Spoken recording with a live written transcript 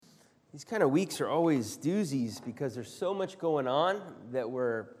These kind of weeks are always doozies because there's so much going on that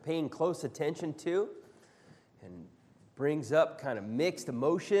we're paying close attention to and brings up kind of mixed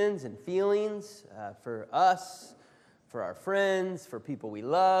emotions and feelings for us, for our friends, for people we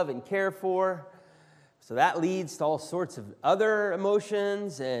love and care for. So that leads to all sorts of other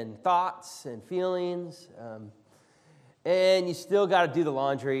emotions and thoughts and feelings. And you still got to do the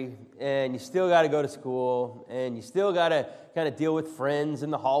laundry, and you still got to go to school, and you still got to kind of deal with friends in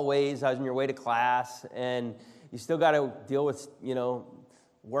the hallways on your way to class, and you still got to deal with,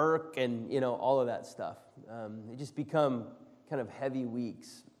 work and, all of that stuff. They just become kind of heavy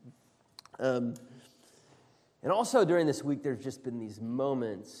weeks. And also during this week, there's just been these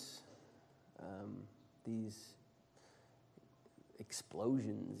moments, these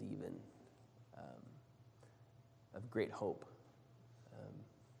explosions even, of great hope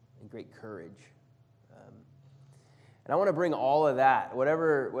and great courage. And I want to bring all of that,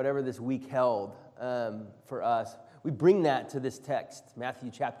 whatever this week held for us, we bring that to this text,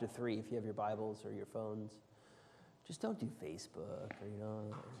 Matthew chapter 3, if you have your Bibles or your phones. Just don't do Facebook,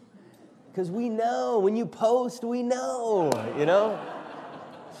 because we know, when you post, we know.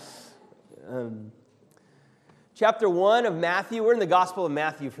 Chapter 1 of Matthew, we're in the Gospel of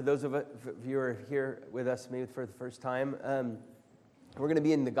Matthew, for those of you who are here with us maybe for the first time. We're going to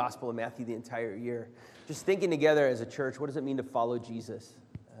be in the Gospel of Matthew the entire year. Just thinking together as a church, what does it mean to follow Jesus?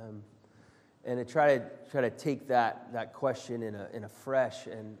 And to try to take that question in a fresh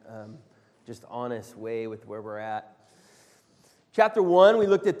and just honest way with where we're at. Chapter 1, we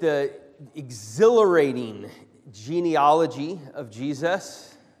looked at the exhilarating genealogy of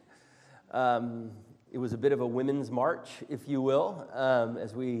Jesus. It was a bit of a women's march, if you will,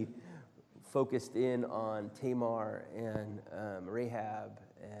 as we focused in on Tamar and Rahab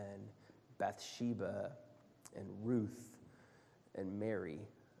and Bathsheba and Ruth and Mary,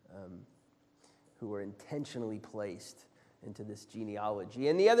 who were intentionally placed into this genealogy.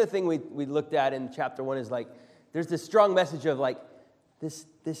 And the other thing we looked at in chapter 1 is there's this strong message of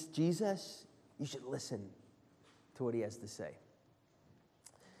this Jesus, you should listen to what he has to say.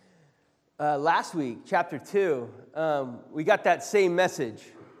 Last week, chapter 2, we got that same message.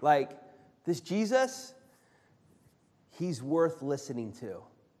 This Jesus, he's worth listening to.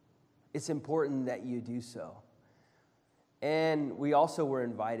 It's important that you do so. And we also were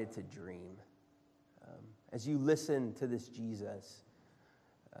invited to dream. As you listen to this Jesus,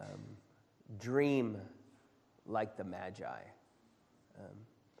 dream like the Magi.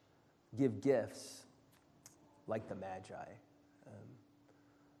 Give gifts like the Magi.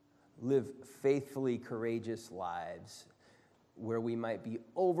 Live faithfully courageous lives where we might be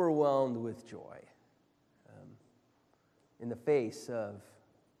overwhelmed with joy in the face of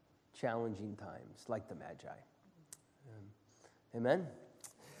challenging times like the Magi. Amen?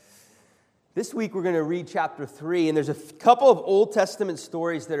 This week we're going to read chapter 3, and there's a couple of Old Testament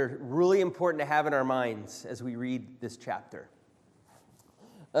stories that are really important to have in our minds as we read this chapter.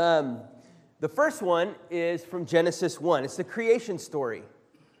 The first one is from Genesis 1. It's the creation story.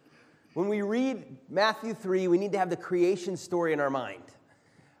 When we read Matthew 3, we need to have the creation story in our mind.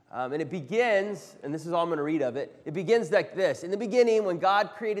 And it begins, and this is all I'm going to read of it, it begins like this. In the beginning, when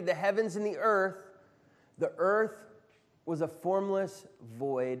God created the heavens and the earth was a formless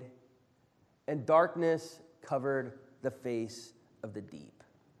void, and darkness covered the face of the deep,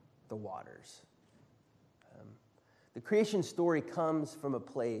 the waters. The creation story comes from a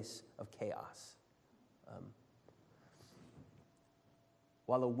place of chaos.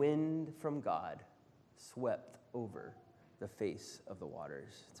 While a wind from God swept over the face of the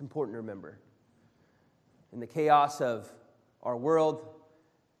waters. It's important to remember. In the chaos of our world,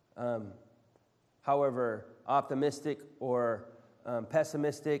 however optimistic or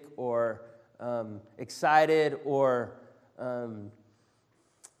pessimistic or excited or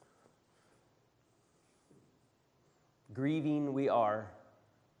grieving we are,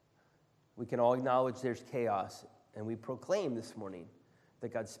 we can all acknowledge there's chaos, and we proclaim this morning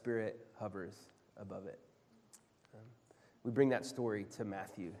that God's Spirit hovers above it. We bring that story to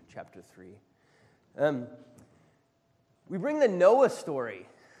Matthew chapter 3. We bring the Noah story.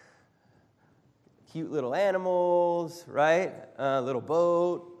 Cute little animals, right? Little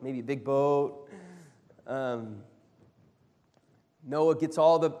boat, maybe a big boat. Noah gets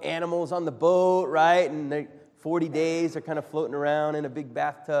all the animals on the boat, right? And 40 days they're kind of floating around in a big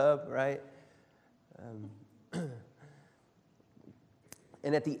bathtub, right?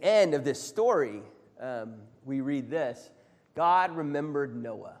 And at the end of this story, we read this. God remembered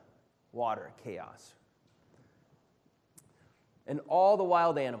Noah, water, chaos, and all the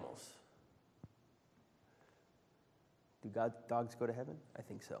wild animals. Do dogs go to heaven? I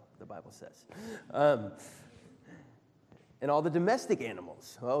think so, the Bible says. And all the domestic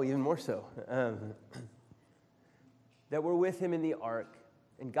animals, oh, even more so, that were with him in the ark.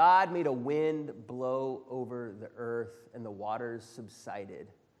 And God made a wind blow over the earth, and the waters subsided.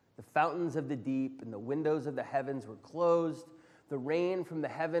 The fountains of the deep and the windows of the heavens were closed. The rain from the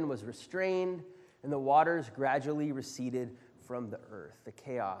heaven was restrained, and the waters gradually receded from the earth. The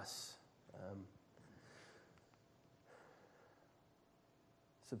chaos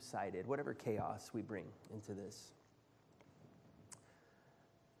subsided, whatever chaos we bring into this.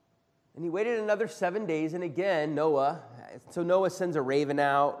 And he waited another 7 days, and again, Noah sends a raven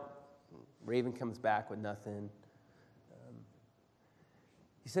out. Raven comes back with nothing.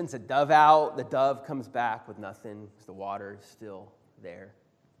 He sends a dove out. The dove comes back with nothing because the water is still there.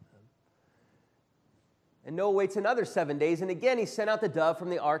 And Noah waits another 7 days, and again he sent out the dove from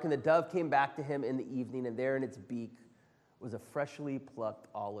the ark, and the dove came back to him in the evening, and there in its beak was a freshly plucked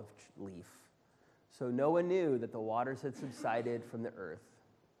olive leaf. So Noah knew that the waters had subsided from the earth.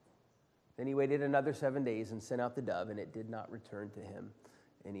 Then he waited another 7 days and sent out the dove, and it did not return to him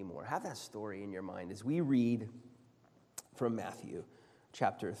anymore. Have that story in your mind as we read from Matthew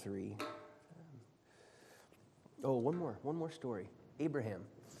chapter 3. One more story. Abraham.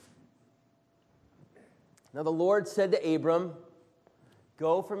 Now the Lord said to Abram,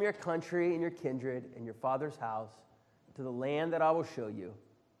 "Go from your country and your kindred and your father's house to the land that I will show you.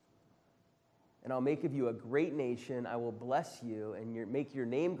 And I'll make of you a great nation. I will bless you and make your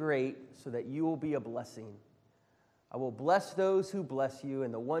name great so that you will be a blessing. I will bless those who bless you,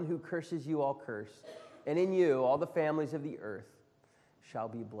 and the one who curses you I'll curse. And in you all the families of the earth shall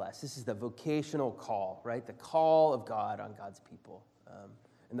be blessed." This is the vocational call, right? The call of God on God's people.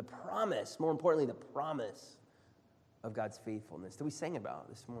 And the promise, more importantly, the promise of God's faithfulness that we sang about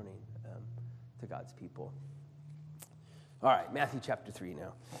this morning to God's people. All right, Matthew chapter 3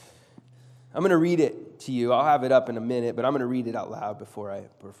 now. I'm going to read it to you. I'll have it up in a minute, but I'm going to read it out loud before I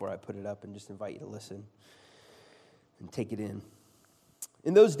put it up and just invite you to listen and take it in.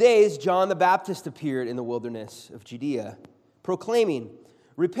 In those days, John the Baptist appeared in the wilderness of Judea, proclaiming,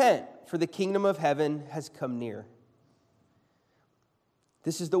 "Repent, for the kingdom of heaven has come near."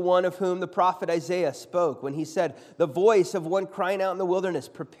 This is the one of whom the prophet Isaiah spoke when he said, "The voice of one crying out in the wilderness,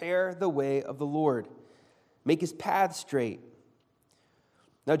 prepare the way of the Lord. Make his path straight."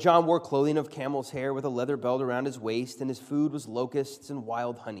 Now John wore clothing of camel's hair with a leather belt around his waist, and his food was locusts and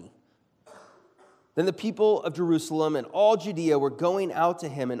wild honey. Then the people of Jerusalem and all Judea were going out to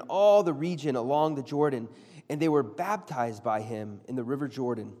him and all the region along the Jordan, and they were baptized by him in the river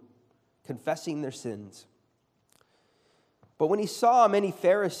Jordan, confessing their sins. But when he saw many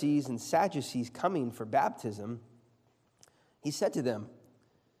Pharisees and Sadducees coming for baptism, he said to them,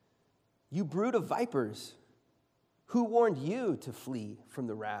 "You brood of vipers, who warned you to flee from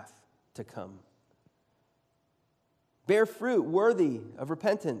the wrath to come? Bear fruit worthy of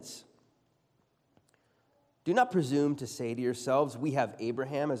repentance. Do not presume to say to yourselves, 'We have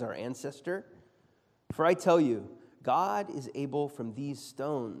Abraham as our ancestor.' For I tell you, God is able from these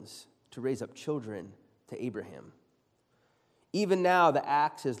stones to raise up children to Abraham. Even now the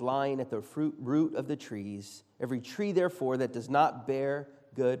axe is lying at the root of the trees. Every tree, therefore, that does not bear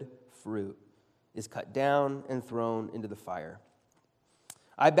good fruit is cut down and thrown into the fire.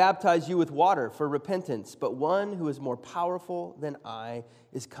 I baptize you with water for repentance, but one who is more powerful than I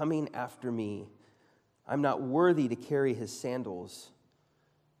is coming after me. I'm not worthy to carry his sandals.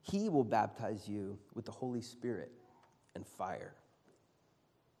 He will baptize you with the Holy Spirit and fire.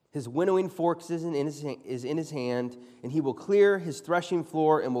 His winnowing fork is in his hand, and he will clear his threshing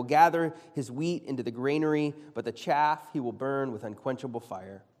floor and will gather his wheat into the granary, but the chaff he will burn with unquenchable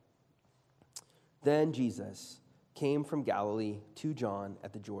fire." Then Jesus came from Galilee to John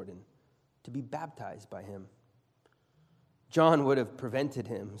at the Jordan to be baptized by him. John would have prevented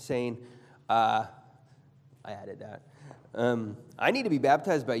him, saying, I added that, "I need to be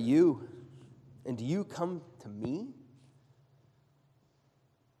baptized by you, and do you come to me?"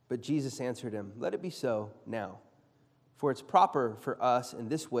 But Jesus answered him, "Let it be so now, for it's proper for us in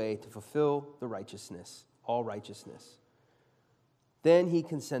this way to fulfill the righteousness, all righteousness." Then he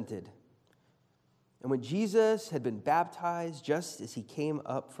consented. And when Jesus had been baptized, just as he came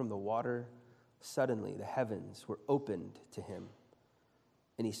up from the water, suddenly the heavens were opened to him,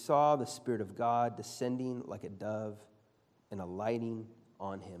 and he saw the Spirit of God descending like a dove and alighting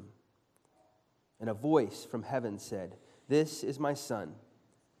on him. And a voice from heaven said, "This is my Son,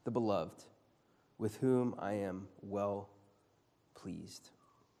 the beloved, with whom I am well pleased."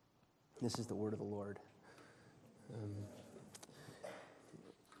 This is the word of the Lord.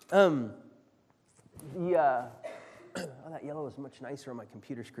 Oh, that yellow is much nicer on my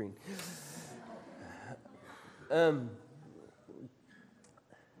computer screen.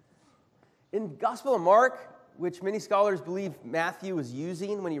 In Gospel of Mark, which many scholars believe Matthew was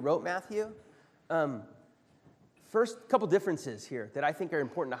using when he wrote Matthew, first couple differences here that I think are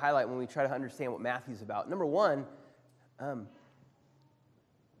important to highlight when we try to understand what Matthew's about. Number one,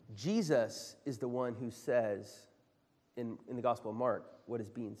 Jesus is the one who says in the Gospel of Mark what is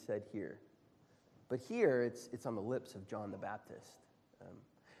being said here. But here, it's on the lips of John the Baptist. And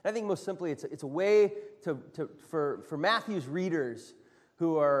I think most simply, it's a way for Matthew's readers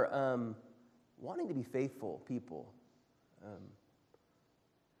who are wanting to be faithful people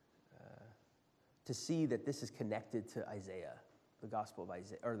to see that this is connected to Isaiah, the Gospel of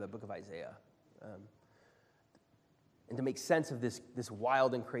Isaiah, or the book of Isaiah. And to make sense of this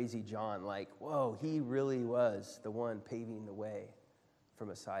wild and crazy John, like, whoa, he really was the one paving the way for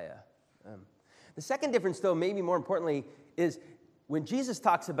Messiah. The second difference, though, maybe more importantly, is when Jesus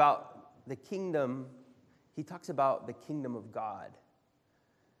talks about the kingdom, he talks about the kingdom of God.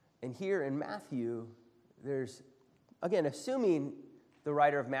 And here in Matthew, there's, again, assuming the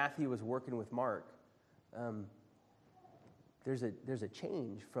writer of Matthew was working with Mark, there's a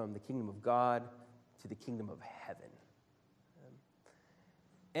change from the kingdom of God to the kingdom of heaven.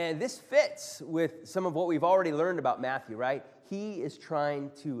 And this fits with some of what we've already learned about Matthew, right? He is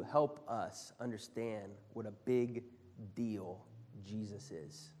trying to help us understand what a big deal Jesus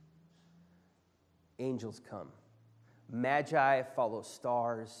is. Angels come. Magi follow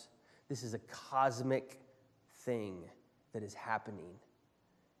stars. This is a cosmic thing that is happening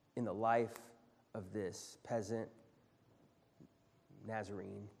in the life of this peasant,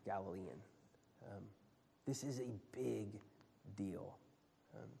 Nazarene, Galilean. This is a big deal.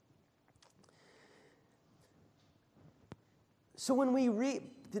 So when we read,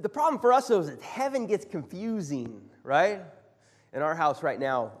 the problem for us, though, is that heaven gets confusing, right? In our house right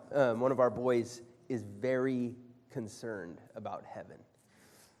now, one of our boys is very concerned about heaven.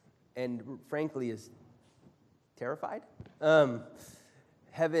 And frankly is terrified.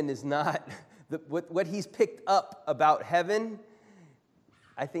 Heaven is not, what he's picked up about heaven,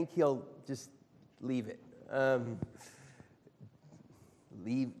 I think he'll just leave it.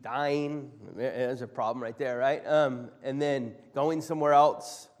 Dying, there's a problem right there, right? And then going somewhere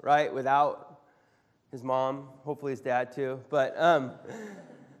else, right, without his mom, hopefully his dad too. But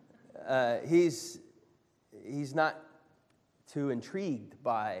he's not too intrigued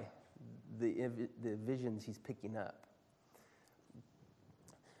by the visions he's picking up.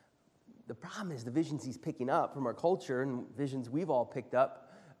 The problem is the visions he's picking up from our culture and visions we've all picked up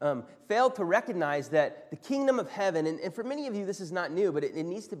failed to recognize that the kingdom of heaven, and for many of you this is not new, but it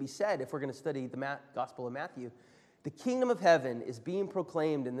needs to be said if we're going to study the Gospel of Matthew, the kingdom of heaven is being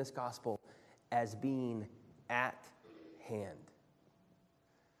proclaimed in this gospel as being at hand.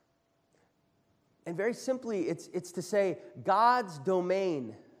 And very simply, it's to say God's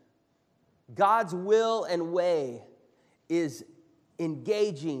domain, God's will and way is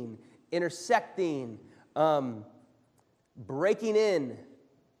engaging, intersecting, breaking in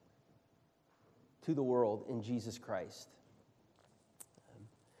to the world in Jesus Christ.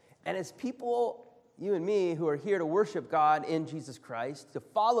 And as people, you and me, who are here to worship God in Jesus Christ, to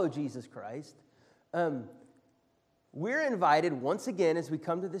follow Jesus Christ, we're invited once again as we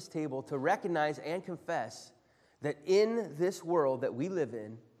come to this table to recognize and confess that in this world that we live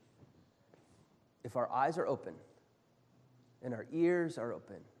in, if our eyes are open and our ears are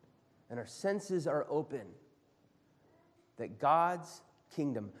open and our senses are open, that God's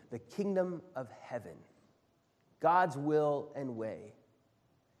kingdom, the kingdom of heaven, God's will and way,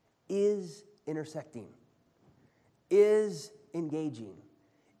 is intersecting, is engaging,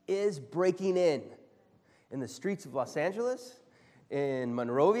 is breaking in the streets of Los Angeles, in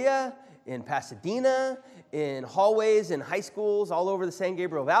Monrovia, in Pasadena, in hallways in high schools all over the San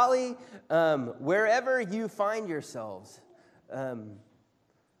Gabriel Valley, wherever you find yourselves.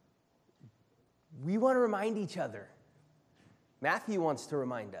 We want to remind each other. Matthew wants to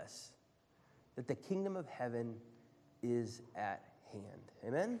remind us that the kingdom of heaven is at hand.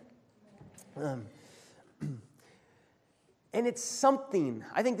 Amen? And it's something.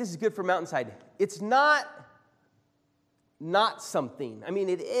 I think this is good for Mountainside. It's not something. I mean,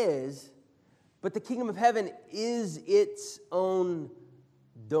 it is, but the kingdom of heaven is its own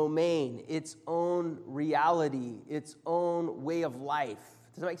domain, its own reality, its own way of life.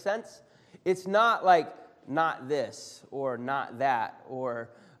 Does that make sense? It's not like not this or not that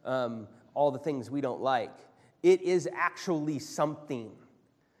or all the things we don't like. It is actually something.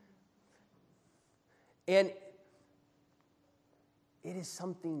 And it is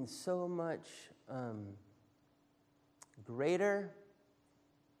something so much greater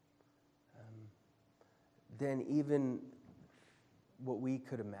than even what we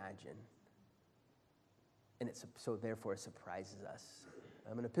could imagine. And so therefore it surprises us.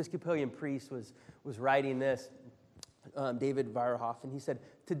 An Episcopalian priest was writing this, David Weierhoff, and he said,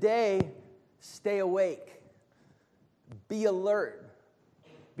 "Today, stay awake, be alert,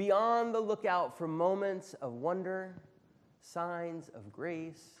 be on the lookout for moments of wonder, signs of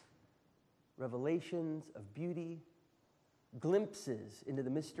grace, revelations of beauty, glimpses into the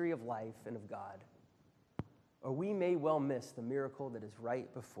mystery of life and of God. Or we may well miss the miracle that is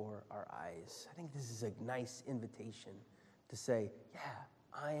right before our eyes." I think this is a nice invitation to say, yeah,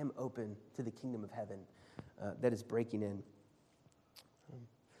 I am open to the kingdom of heaven that is breaking in.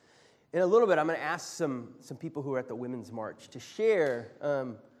 In a little bit, I'm going to ask some people who are at the Women's March to share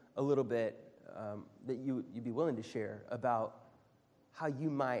a little bit that you'd be willing to share about how you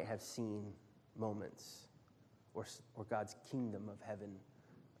might have seen moments or God's kingdom of heaven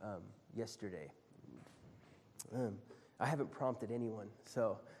yesterday. I haven't prompted anyone,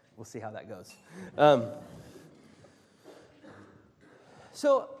 so we'll see how that goes.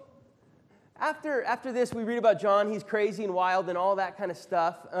 So after this, we read about John. He's crazy and wild and all that kind of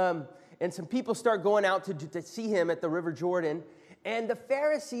stuff. And some people start going out to see him at the River Jordan. And the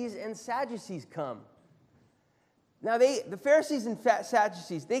Pharisees and Sadducees come. Now, the Pharisees and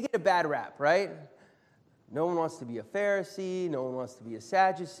Sadducees, they get a bad rap, right? No one wants to be a Pharisee. No one wants to be a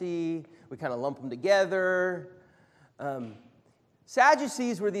Sadducee. We kind of lump them together.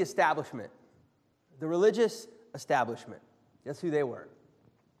 Sadducees were the establishment, the religious establishment. That's who they were.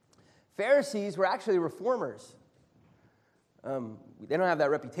 Pharisees were actually reformers. They don't have that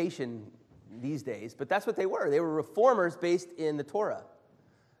reputation these days, but that's what they were. They were reformers based in the Torah.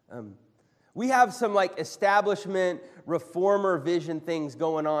 We have some like establishment, reformer vision things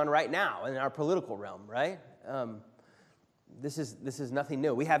going on right now in our political realm, right? This is nothing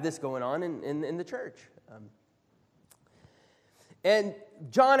new. We have this going on in the church. And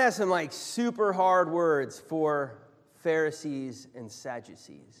John has some like super hard words for Pharisees and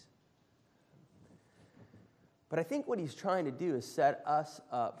Sadducees. But I think what he's trying to do is set us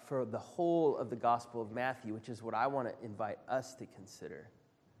up for the whole of the Gospel of Matthew, which is what I want to invite us to consider.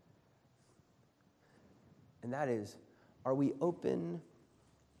 And that is, are we open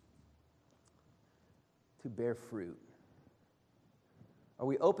to bear fruit? Are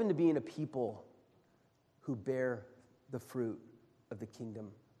we open to being a people who bear the fruit of the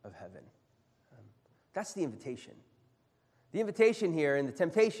kingdom of heaven? That's the invitation. The invitation here and the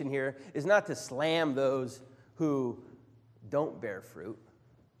temptation here is not to slam those who don't bear fruit.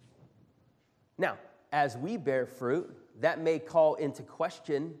 Now, as we bear fruit, that may call into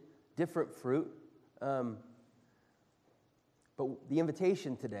question different fruit. But the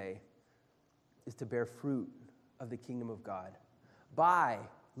invitation today is to bear fruit of the kingdom of God by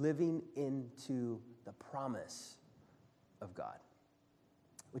living into the promise of God,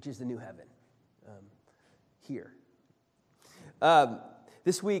 which is the new heaven here.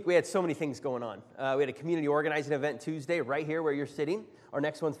 This week, we had so many things going on. We had a community organizing event Tuesday right here where you're sitting. Our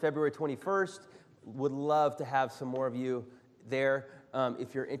next one's February 21st. Would love to have some more of you there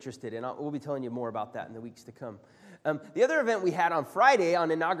if you're interested. And we'll be telling you more about that in the weeks to come. The other event we had on Friday,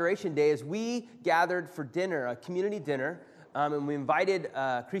 on Inauguration Day, is we gathered for dinner, a community dinner. And we invited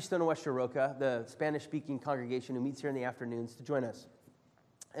Cristo Nuestra Roca, the Spanish-speaking congregation who meets here in the afternoons, to join us.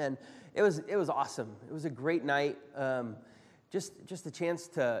 And it was awesome. It was a great night. Just a chance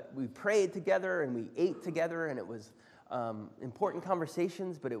we prayed together and we ate together, and it was important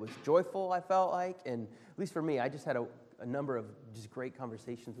conversations, but it was joyful, I felt like. And at least for me, I just had a number of just great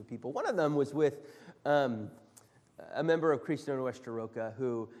conversations with people. One of them was with a member of Cristo Nuestra Roca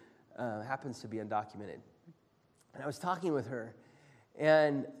who happens to be undocumented. And I was talking with her,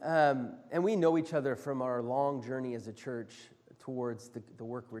 and we know each other from our long journey as a church towards the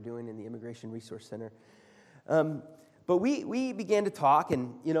work we're doing in the Immigration Resource Center. But we began to talk,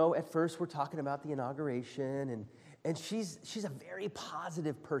 and at first we're talking about the inauguration, and she's a very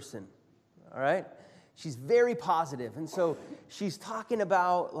positive person, all right? She's very positive, and so she's talking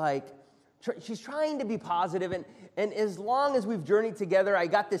about she's trying to be positive, and as long as we've journeyed together, I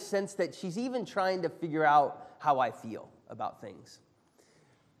got this sense that she's even trying to figure out how I feel about things.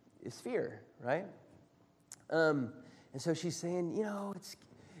 It's fear, right? And so she's saying,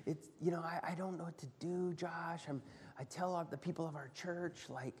 I don't know what to do, Josh. I tell the people of our church,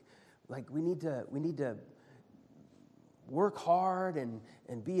 we need to work hard and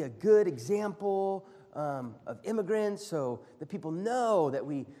be a good example of immigrants so that people know that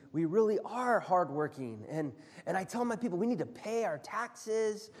we really are hardworking. And I tell my people we need to pay our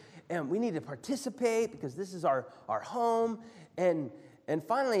taxes and we need to participate because this is our home. And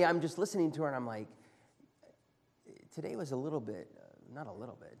finally, I'm just listening to her, and I'm like, today was a little bit, not a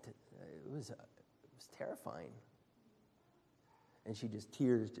little bit, it was terrifying. And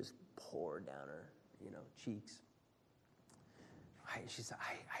tears just poured down her, cheeks. She said,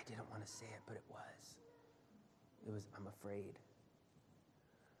 I didn't want to say it, but it was, I'm afraid.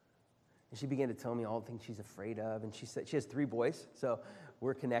 And she began to tell me all the things she's afraid of. And she said, she has 3 boys, so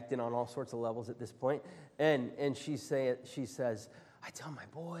we're connected on all sorts of levels at this point. And she says, I tell my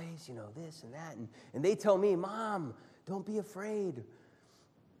boys, this and that. And they tell me, Mom, don't be afraid.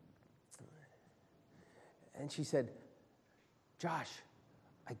 And she said, Josh,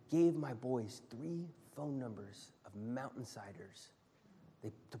 I gave my boys 3 phone numbers of mountainsiders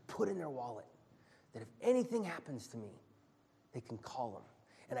to put in their wallet, that if anything happens to me, they can call them.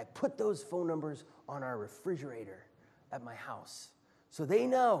 And I put those phone numbers on our refrigerator at my house. So they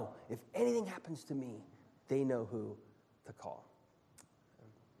know if anything happens to me, they know who to call.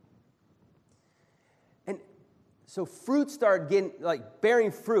 And so fruit started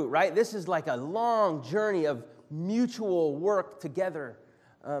bearing fruit, right? This is like a long journey of mutual work together.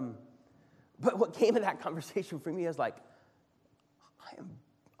 But what came of that conversation for me is like,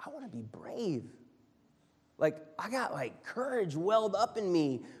 I want to be brave. I got courage welled up in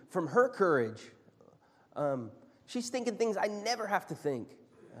me from her courage. She's thinking things I never have to think.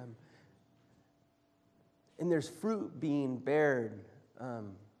 And there's fruit being bared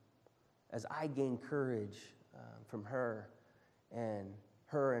as I gain courage from her. And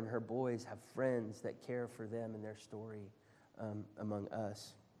her boys have friends that care for them and their story among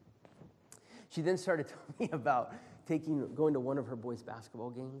us. She then started telling me about going to one of her boys' basketball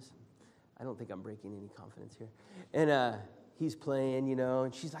games. I don't think I'm breaking any confidence here. And he's playing,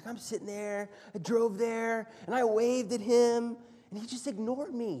 and she's like, I'm sitting there. I drove there, and I waved at him, and he just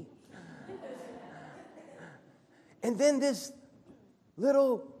ignored me. And then this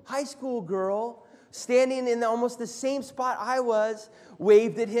little high school girl, standing in almost the same spot I was,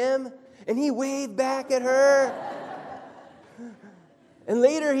 waved at him, and he waved back at her. And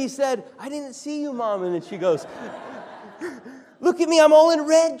later he said, I didn't see you, Mom. And then she goes, look at me, I'm all in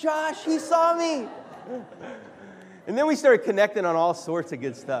red, Josh. He saw me. And then we started connecting on all sorts of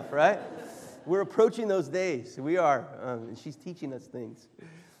good stuff, right? We're approaching those days. We are. And she's teaching us things.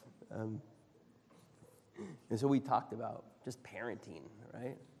 And so we talked about just parenting,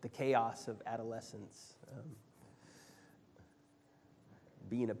 right? The chaos of adolescence.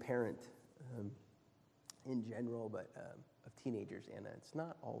 Being a parent in general, but of teenagers, Anna. It's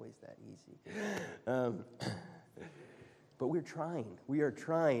not always that easy. But we're trying. We are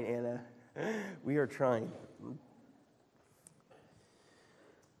trying, Anna. We are trying.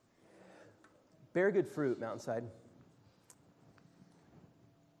 Bear good fruit, Mountainside.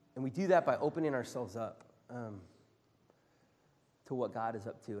 And we do that by opening ourselves up to what God is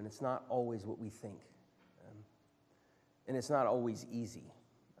up to. And it's not always what we think. And it's not always easy.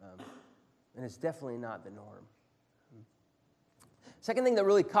 And it's definitely not the norm. Second thing that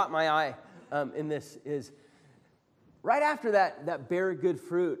really caught my eye in this is right after that bear good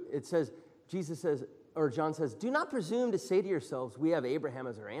fruit, it says, Jesus says, or John says, do not presume to say to yourselves, we have Abraham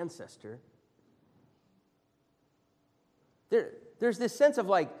as our ancestor. There's this sense of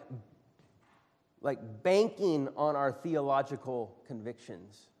like banking on our theological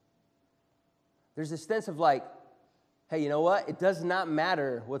convictions. There's this sense of hey, you know what? It does not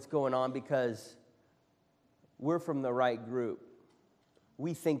matter what's going on because we're from the right group.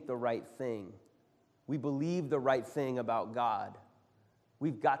 We think the right thing. We believe the right thing about God.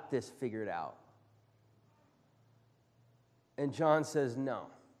 We've got this figured out. And John says, no.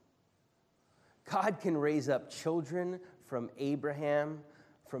 God can raise up children from Abraham,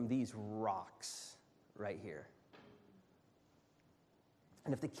 from these rocks right here.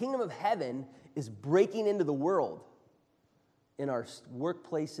 And if the kingdom of heaven is breaking into the world, in our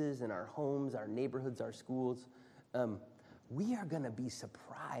workplaces, in our homes, our neighborhoods, our schools, we are going to be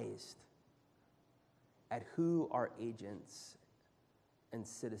surprised at who are agents and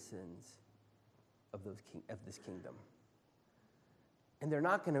citizens of this kingdom. And they're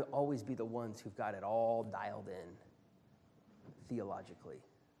not going to always be the ones who've got it all dialed in theologically.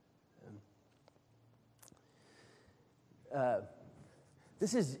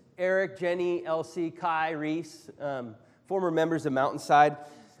 This is Eric, Jenny, Elsie, Kai, Reese, former members of Mountainside,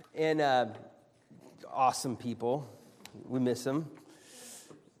 and awesome people. We miss them.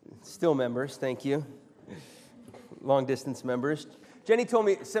 Still members, thank you. Long distance members. Jenny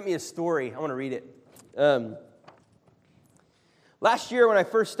sent me a story. I want to read it. Last year when I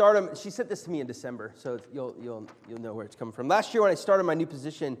first started, she sent this to me in December, so you'll know where it's coming from. Last year when I started my new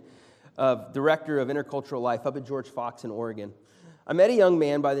position director of intercultural life up at George Fox in Oregon. I met a young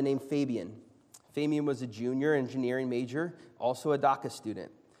man by the name Fabian. Fabian was a junior engineering major, also a DACA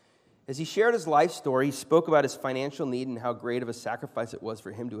student. As he shared his life story, he spoke about his financial need and how great of a sacrifice it was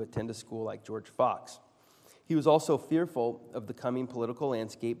for him to attend a school like George Fox. He was also fearful of the coming political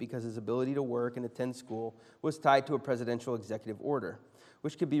landscape because his ability to work and attend school was tied to a presidential executive order,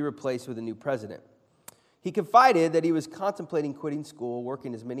 which could be replaced with a new president. He confided that he was contemplating quitting school,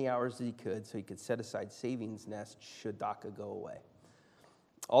 working as many hours as he could so he could set aside savings nests should DACA go away.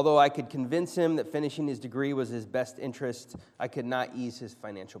 Although I could convince him that finishing his degree was his best interest, I could not ease his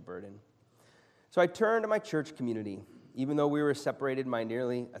financial burden. So I turned to my church community. Even though we were separated by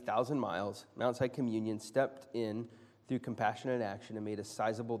nearly 1,000 miles, Mountainside Communion stepped in through compassionate action and made a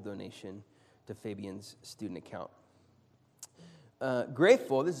sizable donation to Fabian's student account.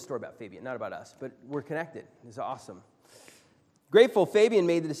 Grateful, this is a story about Fabian, not about us, but we're connected. This is awesome. Grateful, Fabian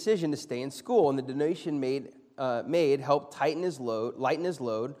made the decision to stay in school, and the donation made helped lighten his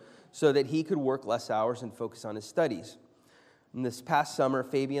load so that he could work less hours and focus on his studies. And this past summer,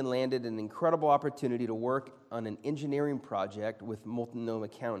 Fabian landed an incredible opportunity to work on an engineering project with Multnomah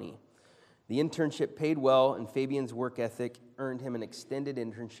County. The internship paid well, and Fabian's work ethic earned him an extended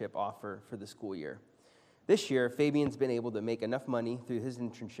internship offer for the school year. This year, Fabian's been able to make enough money through his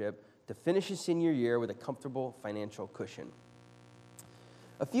internship to finish his senior year with a comfortable financial cushion.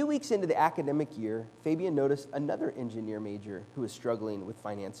 A few weeks into the academic year, Fabian noticed another engineer major who was struggling with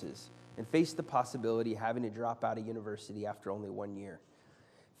finances and faced the possibility of having to drop out of university after only 1 year.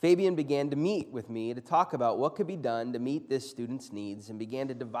 Fabian began to meet with me to talk about what could be done to meet this student's needs and began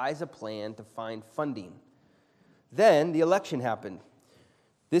to devise a plan to find funding. Then the election happened.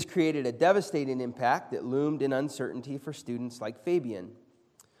 This created a devastating impact that loomed in uncertainty for students like Fabian.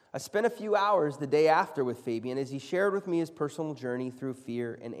 I spent a few hours the day after with Fabian as he shared with me his personal journey through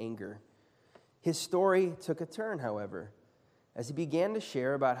fear and anger. His story took a turn, however, as he began to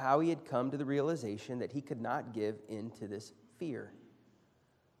share about how he had come to the realization that he could not give in to this fear.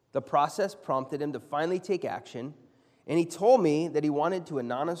 The process prompted him to finally take action, and he told me that he wanted to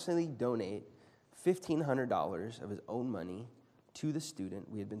anonymously donate $1,500 of his own money to the student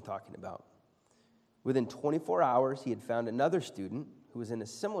we had been talking about. Within 24 hours, he had found another student who was in a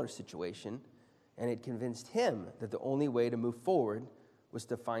similar situation and had convinced him that the only way to move forward was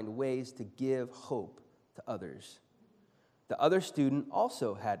to find ways to give hope to others. The other student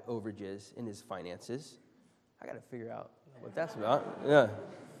also had overages in his finances. I got to figure out what that's about. Yeah.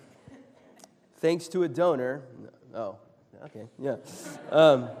 Thanks to a donor. Oh, okay, yeah.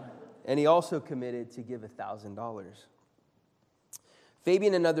 And he also committed to give $1,000.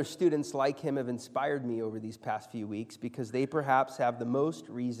 Fabian and other students like him have inspired me over these past few weeks because they perhaps have the most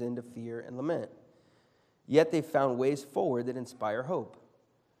reason to fear and lament. Yet they've found ways forward that inspire hope.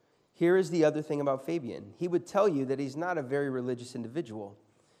 Here is the other thing about Fabian. He would tell you that he's not a very religious individual.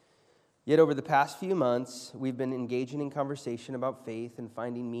 Yet over the past few months, we've been engaging in conversation about faith and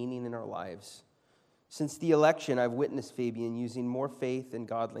finding meaning in our lives. Since the election, I've witnessed Fabian using more faith and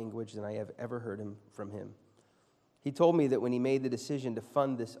God language than I have ever heard from him. He told me that when he made the decision to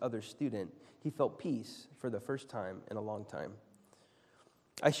fund this other student, he felt peace for the first time in a long time.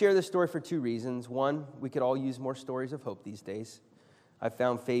 I share this story for two reasons. One, we could all use more stories of hope these days. I've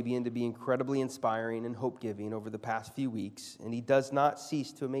found Fabian to be incredibly inspiring and hope-giving over the past few weeks, and he does not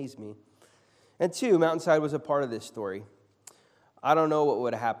cease to amaze me. And two, Mountainside was a part of this story. I don't know what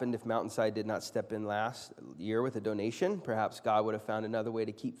would have happened if Mountainside did not step in last year with a donation. Perhaps God would have found another way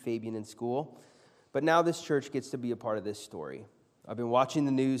to keep Fabian in school. But now this church gets to be a part of this story. I've been watching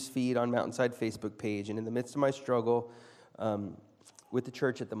the news feed on Mountainside Facebook page, and in the midst of my struggle with the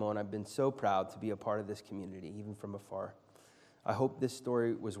church at the moment, I've been so proud to be a part of this community, even from afar. I hope this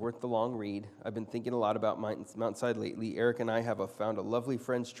story was worth the long read. I've been thinking a lot about Mountainside lately. Eric and I have found a lovely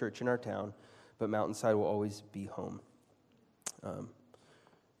Friends church in our town, but Mountainside will always be home. And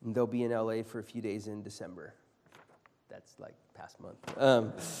they'll be in LA for a few days in December. That's like past month.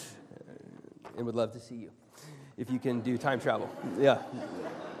 And would love to see you if you can do time travel. Yeah.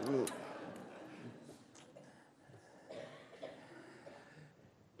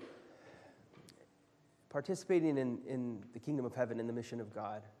 Participating in the kingdom of heaven and the mission of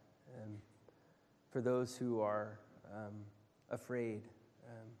God, for those who are afraid,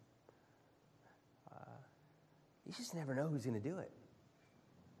 you just never know who's going to do it.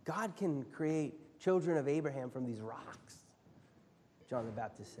 God can create children of Abraham from these rocks, John the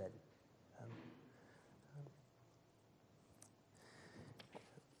Baptist said.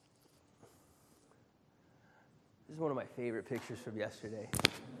 This is one of my favorite pictures from yesterday.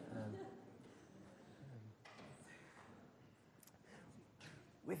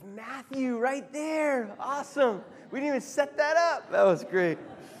 with Matthew right there. Awesome. We didn't even set that up. That was great.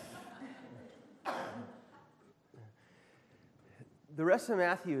 The rest of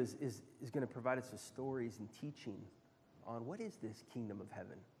Matthew is going to provide us with stories and teaching on what is this kingdom of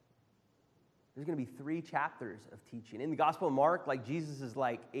heaven. There's going to be 3 chapters of teaching. In the Gospel of Mark, like Jesus is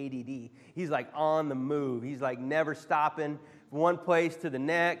like ADD. He's like on the move. He's like never stopping from one place to the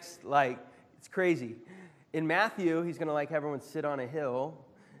next. Like, it's crazy. In Matthew, he's going to like have everyone sit on a hill,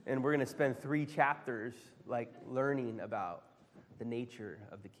 and we're going to spend 3 chapters like learning about the nature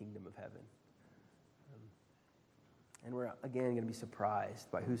of the kingdom of heaven. And we're, again, going to be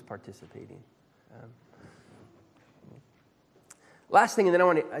surprised by who's participating. Last thing, and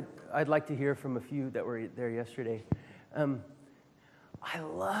then I'd like to hear from a few that were there yesterday. I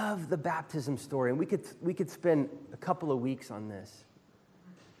love the baptism story, and we could spend a couple of weeks on this.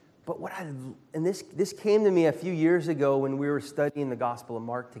 But this came to me a few years ago when we were studying the Gospel of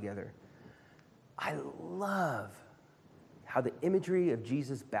Mark together. I love how the imagery of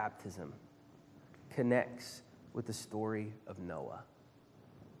Jesus' baptism connects with the story of Noah.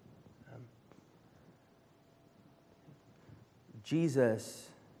 Jesus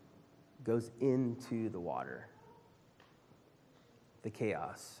goes into the water, the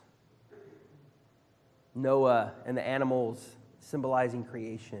chaos. Noah and the animals symbolizing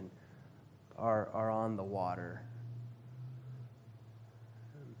creation are on the water.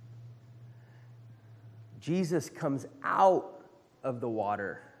 Jesus comes out of the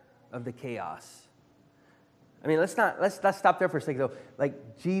water of the chaos. I mean, let's stop there for a second though.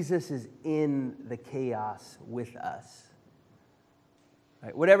 Like, Jesus is in the chaos with us.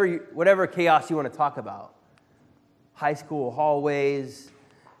 Right? Whatever chaos you want to talk about. High school hallways,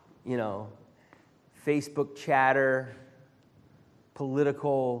 Facebook chatter,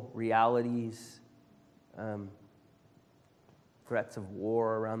 political realities, threats of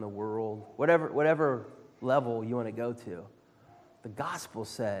war around the world, whatever level you want to go to. The gospel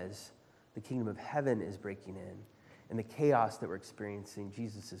says the kingdom of heaven is breaking in, and the chaos that we're experiencing,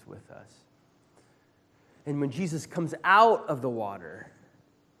 Jesus is with us. And when Jesus comes out of the water,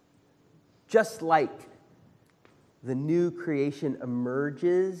 just like the new creation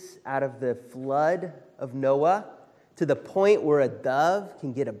emerges out of the flood of Noah to the point where a dove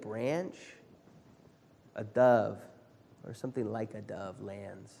can get a branch, a dove, or something like a dove,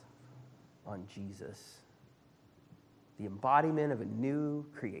 lands on Jesus. The embodiment of a new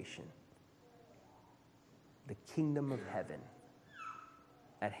creation. The kingdom of heaven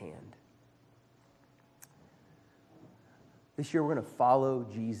at hand. This year we're going to follow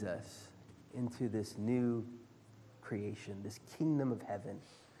Jesus into this new creation, this kingdom of heaven.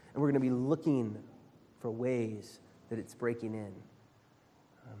 And we're going to be looking for ways that it's breaking in.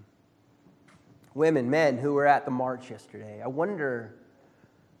 Women, men who were at the march yesterday, I wonder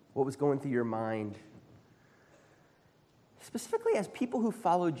what was going through your mind, specifically as people who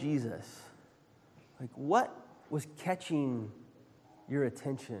follow Jesus. Like, what was catching your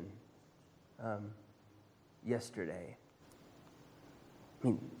attention yesterday? I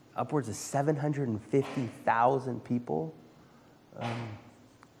mean, upwards of 750,000 people.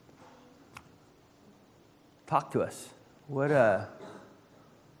 Talk to us.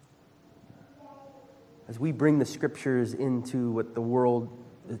 As we bring the scriptures into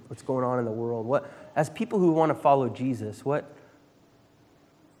what's going on in the world, as people who want to follow Jesus, why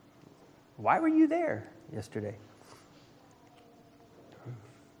were you there yesterday?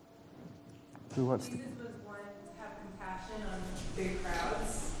 Who wants to? Jesus was one to have compassion on big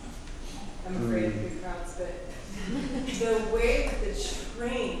crowds. I'm afraid of big crowds, but the way that the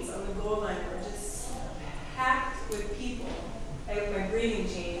trains on the gold line were just packed with people, my breathing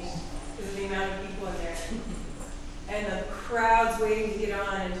changed because of the amount of people in there. And the crowds waiting to get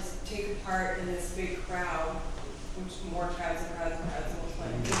on and just take part in this big crowd, which more crowds and crowds and crowds. It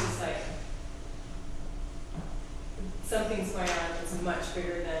was just like something's going on that's much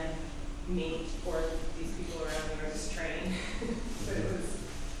bigger than me or these people around me or this train. But it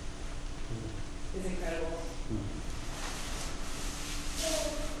was incredible.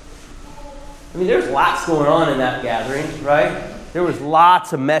 I mean, there's lots going on in that gathering, right? There was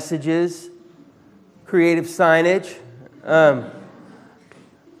lots of messages, creative signage.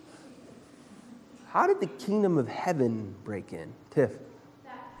 How did the kingdom of heaven break in? Tiff?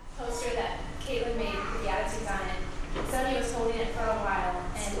 That poster that Caitlin made with the attitudes on it, somebody was holding it for a while,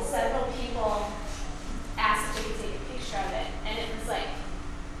 and several people asked if they could take a picture of it. And it was like,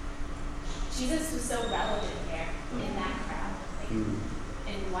 Jesus was so relevant there in that crowd,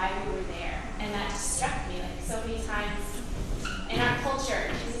 and why we were there. And that just struck me, like so many times in our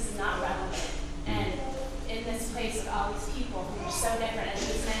culture, Jesus is not relevant. And in in this place with all these people who were so different, and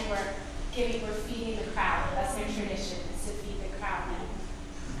these men were feeding the crowd. That's their tradition, is to feed the crowd.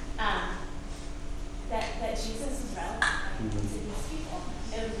 And that Jesus is relevant to these people.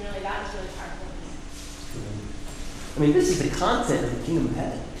 That was really powerful. I mean, this is the content of the kingdom of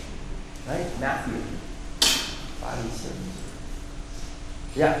heaven, right? Matthew 5 and 6.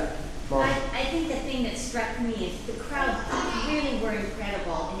 Yeah. Mom. I think the thing that struck me is the crowds really were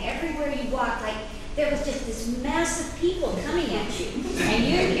incredible. And everywhere you walked, like, there was just this mass of people coming at you.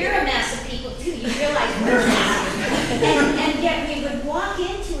 And you're a mass of people too. You realize we're massive. And yet we would walk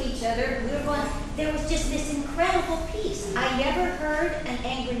into each other. We were going, there was just this incredible peace. I never heard an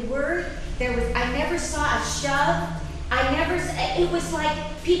angry word. I never saw a shove. It was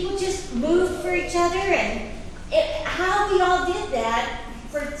like people just moved for each other. And how we all did that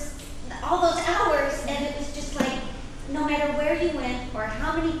for all those hours, and it was just like, no matter where you went or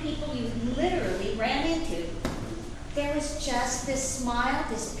how many people you literally ran into, there was just this smile,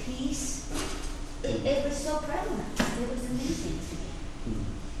 this peace. It was so prevalent. It was amazing to me.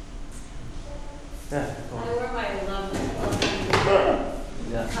 Yeah. I wore my love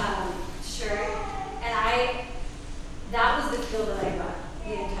Yeah. shirt, and that was the feel that I got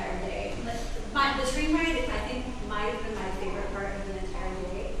the entire day. The train ride, I think, might have been my favorite part of the entire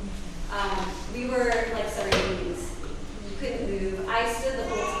day. We were like sardines. You couldn't move. I stood the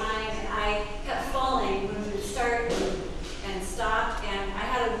whole time, and I kept falling when we would start and stop. And I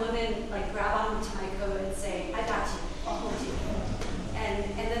had a woman like grab onto my coat and say, "I got you. I'll hold you." And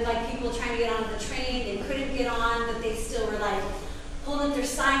then like people trying to get onto the train, they couldn't get on, but they still were like holding up their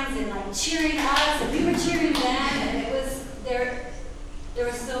signs and like cheering us, and we were cheering them. And it was there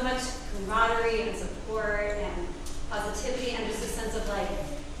was so much camaraderie and support and positivity, and just a sense of like,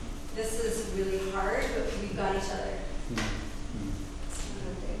 this is really hard, but we've got each other.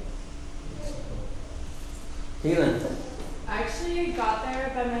 Caitlin. I actually got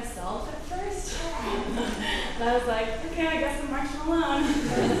there by myself at first. And I was like, okay, I guess I'm marching alone.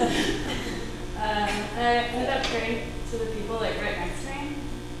 And I ended up turning to the people like right next to me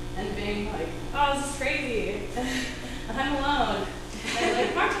and being like, oh, this is crazy. I'm alone. And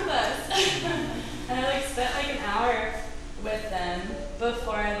like, march with us. And I like spent like an hour with them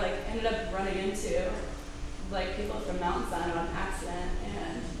before I like ended up running into like people from Mount Zion on accident.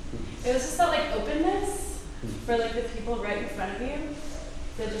 And it was just that like openness for like the people right in front of you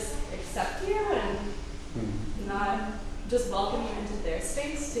to just accept you and not just welcome you into their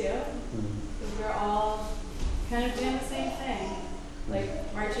space too. Because we're all kind of doing the same thing,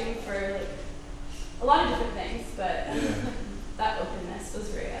 like marching for like a lot of different things, but that openness was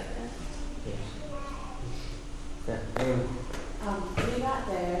very evident. We got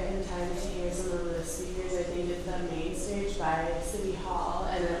there in time to hear some of the speakers, I think, at the main stage by City Hall,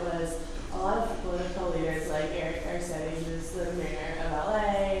 and it was a lot of political leaders like Eric Garcetti, who's the mayor of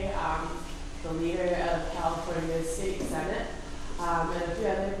LA, the leader of California's state senate, and a few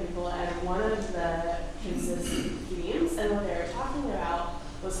other people. And one of the consistent themes and what they were talking about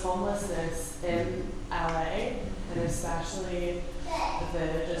was homelessness in LA, and especially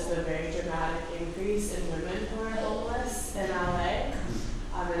the very dramatic increase in women who are homeless in LA.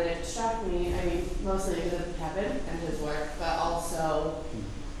 And it struck me, I mean, mostly because of Kevin and his work, but also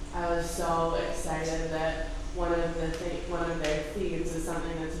I was so excited that one of their themes is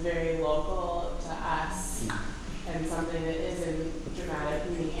something that's very local to us and something that is in dramatic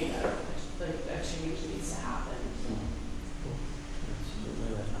need of like a change needs to happen.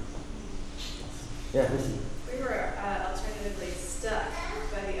 Yeah, Missy. We were alternatively stuck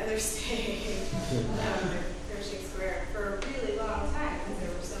by the other stage of Pershing Square for a really long time because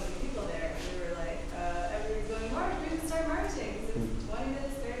there were so many people there. And we were like, everybody's going to march, we can start marching. So 20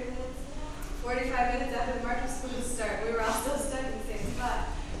 minutes, 30 minutes, 45 minutes after the march was supposed to start. We were all still stuck in the same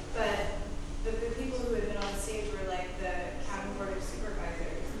spot. But the people who had been on stage were like the county board of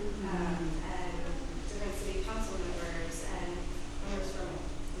supervisors and different city council members and members from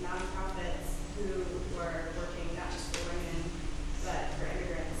nonprofits who were working not just for women, but for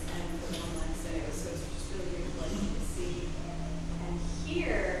immigrants and for the homeless. And it was just really beautiful to see and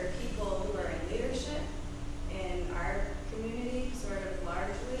hear people who are in leadership in our community, sort of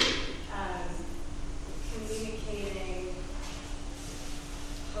largely, communicating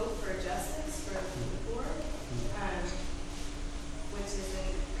hope for justice for the poor, which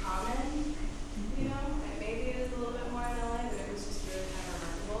isn't common, you know, and maybe it is a little bit more in LA, but it was just really kind of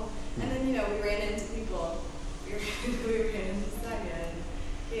remarkable. And then, you know, we ran into people. We ran into Sonia and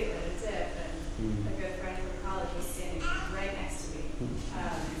Caitlin and Tiff, and a good friend from college was standing right next to me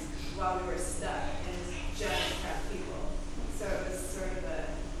while we were stuck, and just kept people. So it was sort of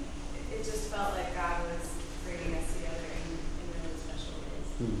it just felt like God was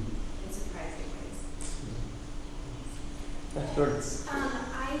Jordan's.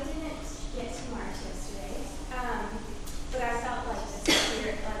 I didn't get to March yesterday, but I felt like the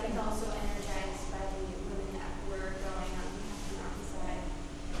spirit, like I felt so energized by the women that were going on the mountainside.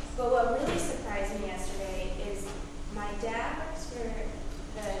 But what really surprised me yesterday is my dad works for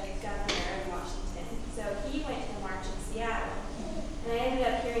the governor of Washington, so he went to march in Seattle. And I ended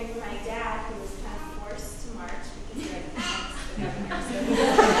up hearing from my dad, who was kind of forced to march because he represents the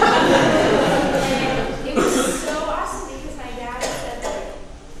governor. And it was so awesome because my dad said that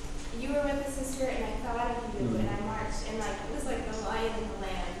you were with us in spirit, and I thought of you, and I marched, and like it was like the lion in the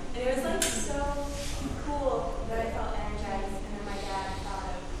lamb, and it was like so cool that I felt energized. And then my dad thought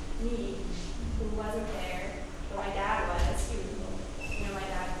of me, who wasn't there, but my dad was. He, my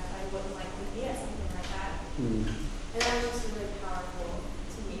dad probably wouldn't like to be at something like that, and that was just really powerful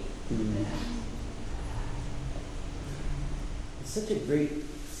to me. It's such a great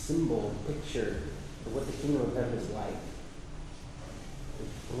symbol, picture of what the kingdom of heaven is like.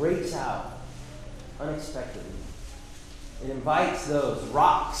 It breaks out unexpectedly. It invites those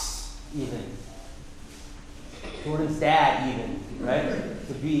rocks, even. Jordan's dad, even, right?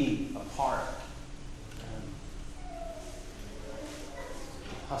 To be a part.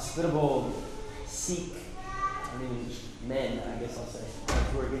 Hospitable Sikh, men, I guess I'll say,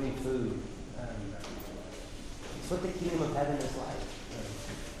 who are giving food. It's what the kingdom of heaven is like.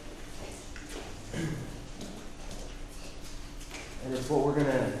 And it's what we're going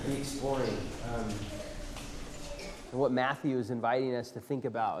to be exploring. And what Matthew is inviting us to think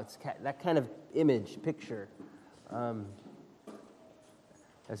about. It's that kind of image, picture,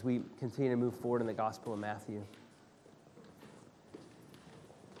 as we continue to move forward in the Gospel of Matthew.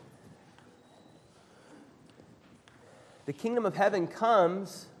 The kingdom of heaven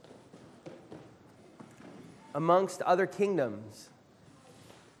comes amongst other kingdoms.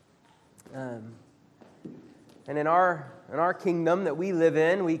 And in our kingdom that we live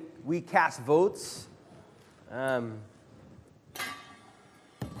in, we cast votes.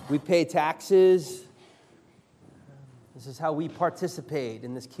 We pay taxes. This is how we participate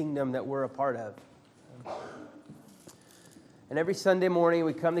in this kingdom that we're a part of. And every Sunday morning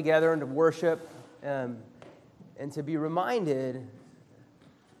we come together and to worship and to be reminded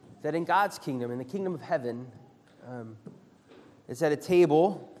that in God's kingdom, in the kingdom of heaven, it's at a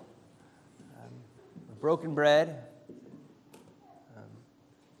table, broken bread,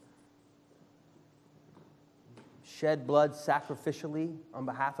 shed blood sacrificially on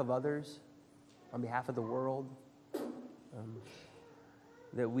behalf of others, on behalf of the world,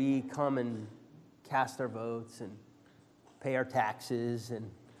 that we come and cast our votes and pay our taxes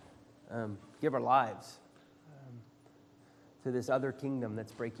and give our lives to this other kingdom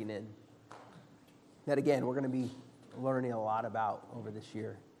that's breaking in. That, again, we're going to be learning a lot about over this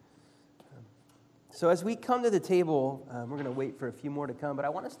year. So as we come to the table, we're going to wait for a few more to come, but I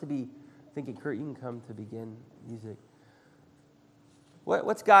want us to be thinking, Kurt, you can come to begin music.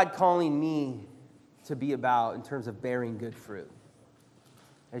 What's God calling me to be about in terms of bearing good fruit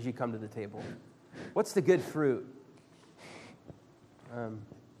as you come to the table? What's the good fruit?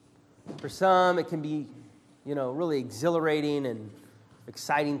 For some, it can be, really exhilarating and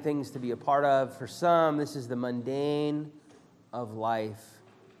exciting things to be a part of. For some, this is the mundane of life,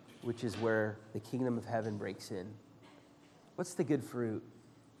 which is where the kingdom of heaven breaks in. What's the good fruit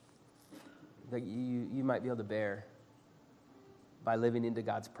that you might be able to bear by living into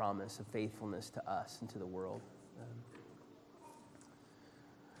God's promise of faithfulness to us and to the world?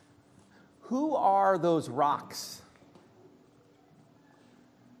 Who are those rocks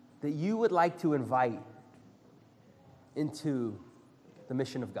that you would like to invite into the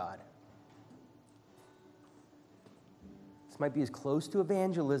mission of God? This might be as close to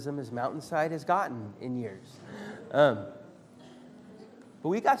evangelism as Mountainside has gotten in years. But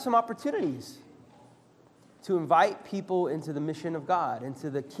we got some opportunities to invite people into the mission of God, into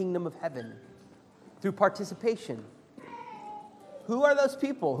the kingdom of heaven, through participation. Who are those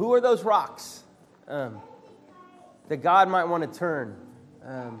people? Who are those rocks that God might want to turn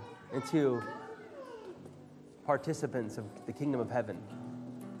into participants of the kingdom of heaven?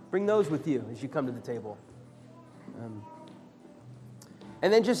 Bring those with you as you come to the table.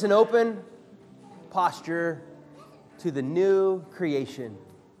 And then just an open posture to the new creation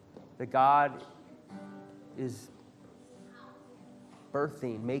that God is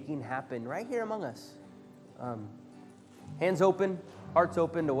birthing, making happen right here among us. Hands open, hearts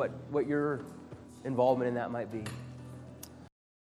open to what your involvement in that might be.